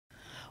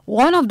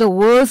One of the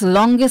world's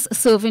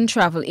longest-serving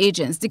travel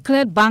agents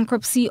declared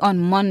bankruptcy on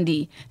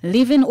Monday,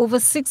 leaving over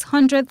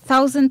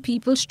 600,000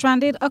 people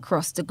stranded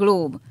across the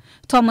globe.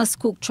 Thomas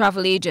Cook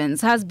Travel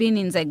Agents has been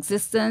in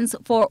existence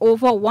for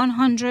over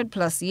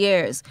 100-plus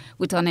years,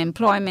 with an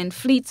employment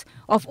fleet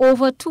of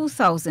over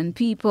 2,000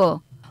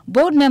 people.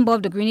 Board member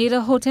of the Grenada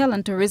Hotel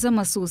and Tourism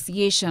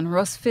Association,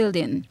 Russ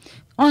Fielding,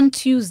 on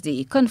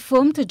Tuesday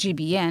confirmed to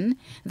GBN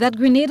that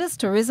Grenada's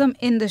tourism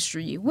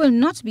industry will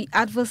not be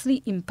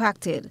adversely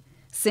impacted,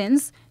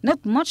 since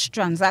not much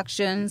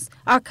transactions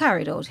are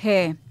carried out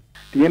here.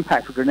 The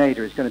impact for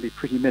Grenada is going to be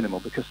pretty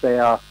minimal because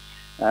they're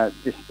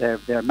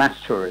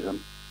mass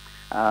tourism.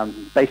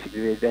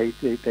 Basically,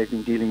 they've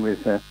been dealing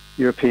with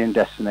European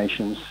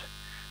destinations,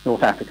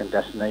 North African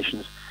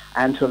destinations,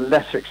 and to a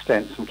lesser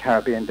extent some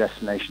Caribbean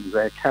destinations.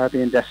 Their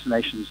Caribbean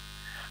destinations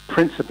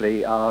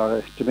principally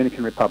are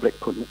Dominican Republic,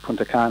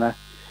 Punta Cana,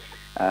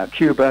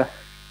 Cuba,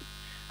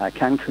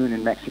 Cancun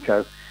in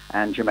Mexico,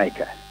 and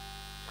Jamaica.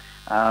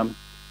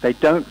 They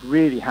don't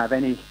really have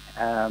any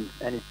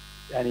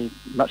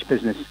much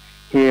business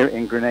here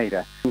in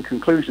Grenada. In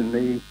conclusion,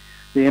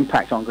 the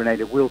impact on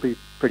Grenada will be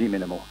pretty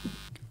minimal.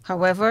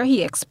 However,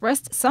 he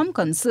expressed some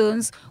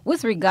concerns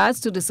with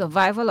regards to the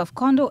survival of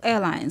Condor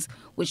Airlines,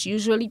 which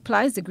usually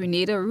plies the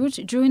Grenada route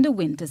during the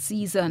winter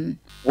season.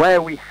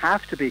 Where we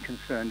have to be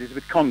concerned is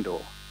with Condor.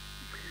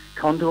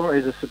 Condor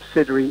is a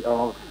subsidiary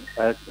of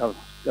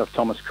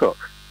Thomas Cook,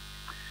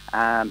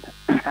 and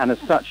as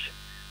such,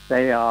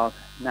 they are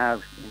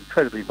now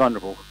incredibly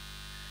vulnerable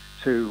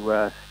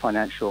to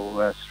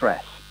financial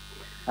stress.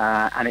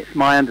 And it's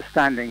my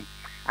understanding,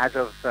 as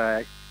of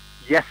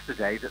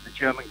yesterday, that the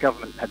German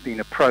government had been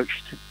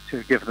approached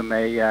to give them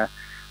a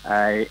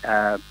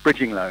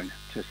bridging loan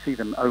to see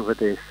them over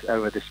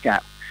this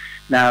gap.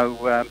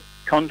 Now,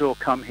 Condor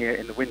come here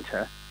in the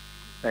winter.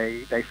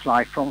 They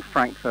fly from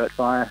Frankfurt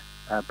via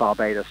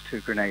Barbados to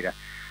Grenada.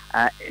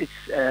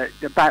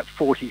 It's about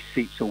 40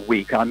 seats a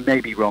week. I may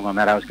be wrong on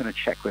that. I was going to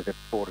check with the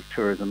Board of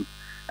Tourism,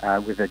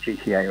 with the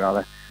GTA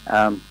rather.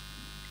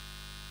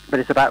 But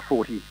it's about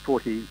 40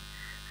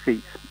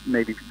 seats,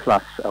 maybe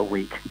plus a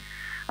week.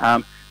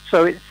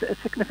 So it's a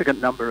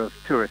significant number of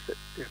tourists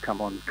that come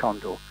on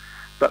Condor.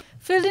 But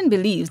Fielding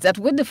believes that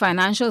with the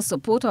financial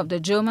support of the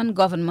German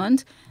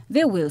government,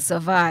 they will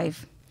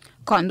survive.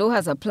 Condor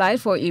has applied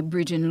for a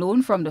bridging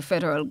loan from the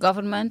federal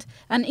government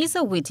and is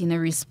awaiting a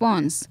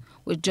response,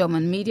 with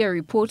German media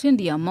reporting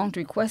the amount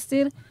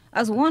requested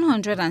as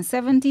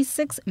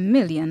 £176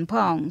 million.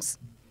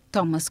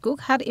 Thomas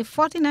Cook had a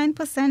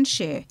 49%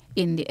 share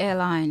in the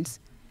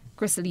airlines.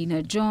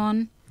 Christelina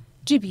John,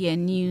 GBN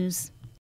News.